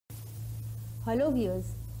Hello viewers,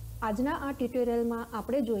 आजना आ tutorial में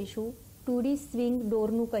आपणे जोईशुं 2D swing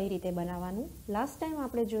डोरनुं कई रीते बनाववानुं। लास्ट टाइम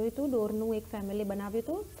आपणे जोयुं हतुं डोरनुं एक फेमिली बनाव्युं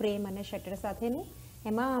हतुं फ्रेम अने शटर साथेनुं।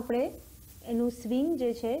 एमां आपणे एनुं स्विंग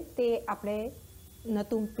जे छे ते आपणे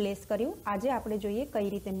नतुं प्लेस कर्युं। आजे आपणे जोईए कई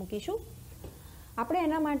रीते मूकीशुं। आपणे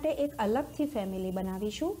एना माटे एक अलगथी फेमिली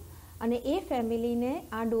बनावीशुं અને એ ફેમિલીને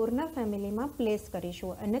આ ડોરના ફેમિલીમાં પ્લેસ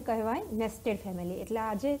કરીશું અને કહેવાય નેસ્ટેડ ફેમિલી। એટલે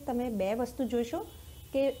આજે તમે બે વસ્તુ જોશો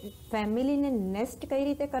કે ફેમિલીને નેસ્ટ કઈ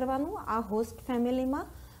રીતે કરવાનું આ હોસ્ટ ફેમિલીમાં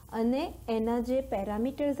અને એના જે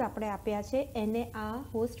પેરામીટર્સ આપણે આપ્યા છે એને આ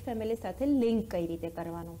હોસ્ટ ફેમિલી સાથે લિંક કઈ રીતે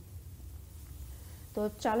કરવાનું। તો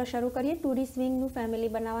ચાલો શરૂ કરીએ 2D સ્વિંગનું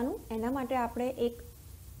ફેમિલી બનાવવાનું। એના માટે આપણે એક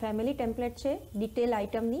ફેમિલી ટેમ્પલેટ છે ડિટેલ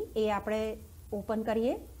આઇટમની, એ આપણે ઓપન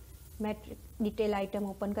કરીએ। મેટ્રિક डिटेल आइटम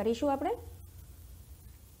ओपन करीशुं आपणे।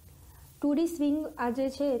 2D स्विंग आज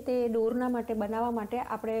छे ते डोरना माटे बनावा माटे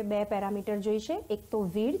आपणे बे पेरामीटर जोईशे, एक तो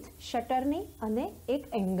विड्थ शटरनी अने एक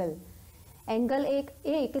एंगल। एंगल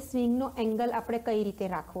एक स्विंगनो एंगल आपणे कई रीते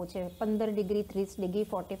राखवो छे, 15 डिग्री 30 डिग्री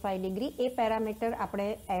 45 डिग्री ए पेरामीटर आपणे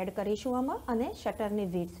एड करीशुं आमां अने शटरनी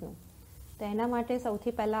विड्थनुं। तो एना माटे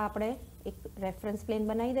सौथी पहेला आपणे एक रेफरन्स प्लेन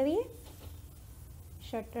बनावी दઈએ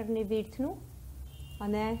शटरनी विड्थनुं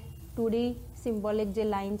अने 2D सिम्बोलिक जे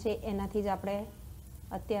लाइन है एनाथी ज आपणे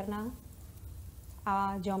अत्यारना आ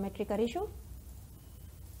ज्योमेट्री करीशुं।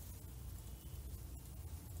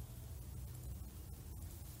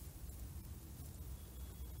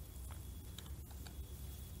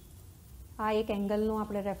 आ एक एंगलनुं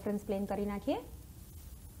आपणे रेफरन्स प्लेन करी नाखीए।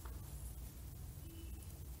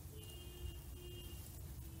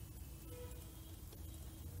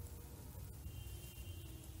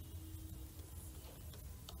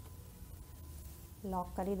 लॉक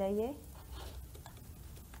करी दઈએ।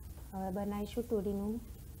 હવે બનાવીશું 2D નું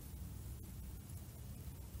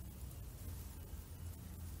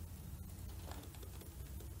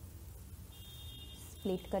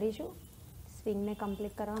સ્પ્લિટ કરીશું સ્વિંગ ને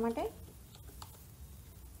કમ્પ્લીટ કરવા માટે।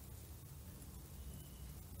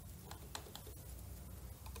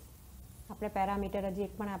 આપણે પેરામીટર હજી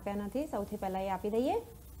એક પણ આપ્યા નથી, સૌથી પહેલા એ આપી દઈએ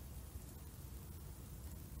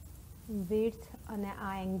विड्थ અને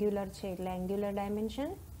આ એંગ્યુલર છે એટલે એંગ્યુલર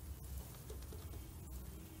ડાયમેન્શન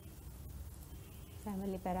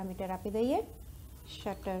ફેમિલી પેરામીટર આપી દઈએ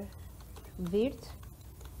શટર વિડ્થ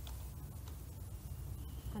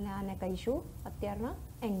અને આને કહીશું અત્યારના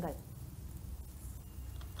એંગલ।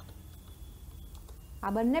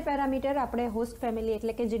 આ બંને પેરામીટર આપણે હોસ્ટ ફેમિલી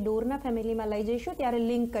એટલે કે જે ડોરના ફેમિલીમાં લઈ જઈશું ત્યારે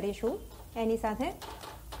લિંક કરીશું એની સાથે।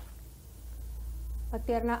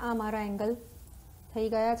 અત્યારના આ મારા એંગલ થઈ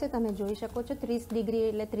ગયા છે, તમે જોઈ શકો છો 30 ડિગ્રી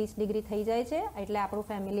એટલે 30 ડિગ્રી થઈ જાય છે એટલે આપણું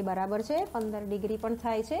ફેમિલી બરાબર છે। 15 ડિગ્રી પણ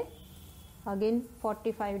થાય છે, અગેન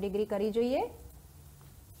 45 ડિગ્રી કરી જોઈએ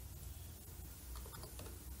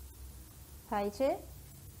થાય છે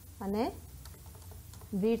અને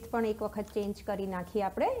વિડ્થ પણ એક વખત ચેન્જ કરી નાખી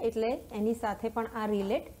આપણે એટલે એની સાથે પણ આ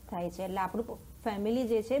રિલેટ થાય છે એટલે આપણું ફેમિલી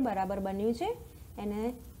જે છે બરાબર બન્યું છે। એને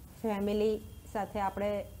ફેમિલી સાથે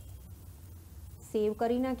આપણે સેવ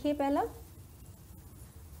કરી નાખીએ પહેલા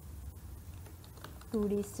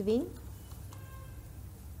 2D સ્વિંગ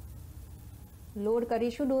લોડ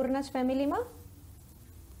કરીશું ડોરના જ ફેમિલીમાં।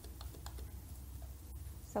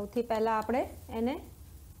 સૌથી પહેલા આપણે એને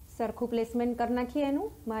સરખું પ્લેસમેન્ટ કરી નાખીએ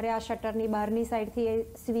એનું। મારે આ શટરની બહારની સાઈડથી એ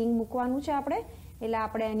સ્વિંગ મૂકવાનું છે આપણે એટલે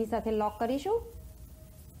આપણે એની સાથે લોક કરીશું।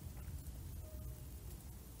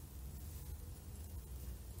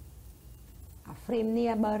 આ ફ્રેમની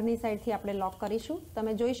આ બહારની સાઈડથી આપણે લોક કરીશું।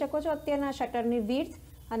 તમે જોઈ શકો છો અત્યારના શટરની વિડ્થ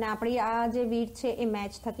અને આપણી આ જે વિડ્થ છે એ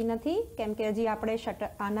મેચ થતી નથી કેમ કે હજી આપણે શટર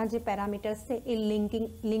આના જે પેરામીટર્સ છે એ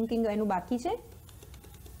લિંકિંગ એનું બાકી છે,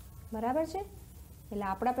 બરાબર છે। એટલે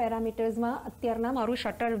આપણા પેરામીટર્સમાં અત્યારના મારું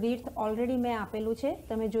શટર વિડ્થ ઓલરેડી મેં આપેલું છે,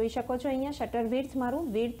 તમે જોઈ શકો છો અહીંયા શટર વિડ્થ મારું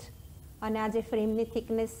વિડ્થ અને આ જે ફ્રેમની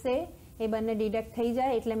થિકનેસ છે એ બંને ડિડક્ટ થઈ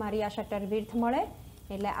જાય એટલે મારી આ શટર વિડ્થ મળે।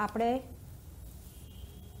 એટલે આપણે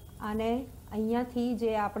આને અહીંયાથી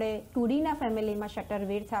જે આપણે 2Dના ફેમિલીમાં શટર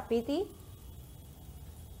વિડ્થ આપી હતી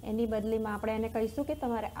એની બદલીમાં આપણે એને કહીશું કે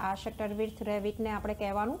તમારે આ શટર વિડ્થ રેવિટને આપણે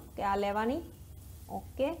કહેવાનું કે આ લેવાની,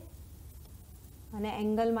 ઓકે। અને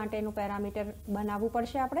એંગલ માટેનું પેરામીટર બનાવવું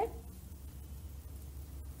પડશે આપણે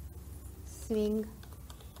સ્વિંગ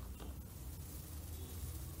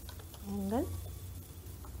એંગલ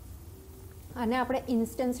અને આપણે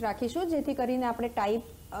ઇન્સ્ટન્સ રાખીશું જેથી કરીને આપણે ટાઈપ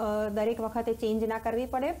દરેક વખતે ચેન્જ ના કરવી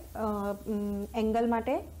પડે એંગલ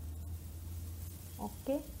માટે,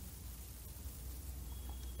 ઓકે।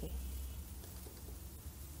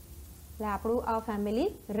 એટલે આપણું આ ફેમિલી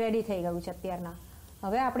રેડી થઈ ગયું છે અત્યારના।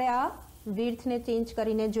 હવે આપણે આ વિડ્થને ચેન્જ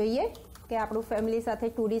કરીને જોઈએ કે આપણું ફેમિલી સાથે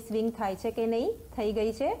 2D સ્વિંગ થાય છે કે નહીં, થઈ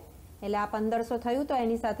ગઈ છે। એટલે આ 1500 થયું, તો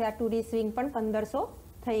એની સાથે આ 2D સ્વિંગ પણ 1500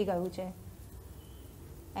 થઈ ગયું છે.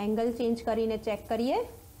 એંગલ ચેન્જ કરીને ચેક કરીએ,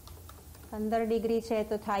 15 ડિગ્રી છે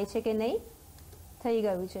તો થાય છે કે નહીં, થઈ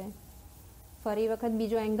ગયું છે. ફરી વખત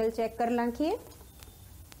બીજો એંગલ ચેક કરી નાખીએ.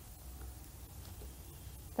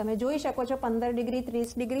 તમે જોઈ શકો છો 15 ડિગ્રી,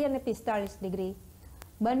 30 ડિગ્રી અને 45 ડિગ્રી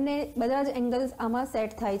બધા જ એંગલ્સ આમાં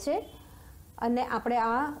સેટ થાય છે. અને આપણે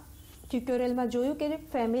આ ટ્યુટોરિયલમાં જોયું કે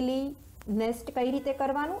ફેમિલી નેસ્ટ કઈ રીતે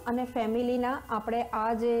કરવાનું અને ફેમિલીના આપણે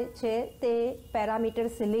આ જે છે તે પેરામીટર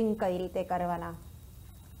સીલિંગ કઈ રીતે કરવાના.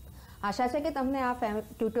 આશા છે કે તમને આ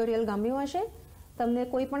ટ્યુટોરિયલ ગમ્યું હશે. તમને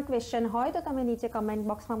કોઈ પણ ક્વેશ્ચન હોય તો તમે નીચે કમેન્ટ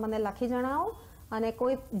બોક્સમાં મને લખી જણાવો, અને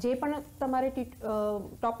કોઈ જે પણ તમારે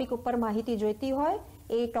ટોપિક ઉપર માહિતી જોઈતી હોય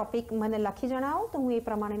એ ટોપિક મને લખી જણાવો, તો હું એ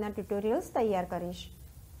પ્રમાણેના ટ્યુટોરિયલ્સ તૈયાર કરીશ.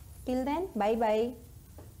 Till then, bye bye.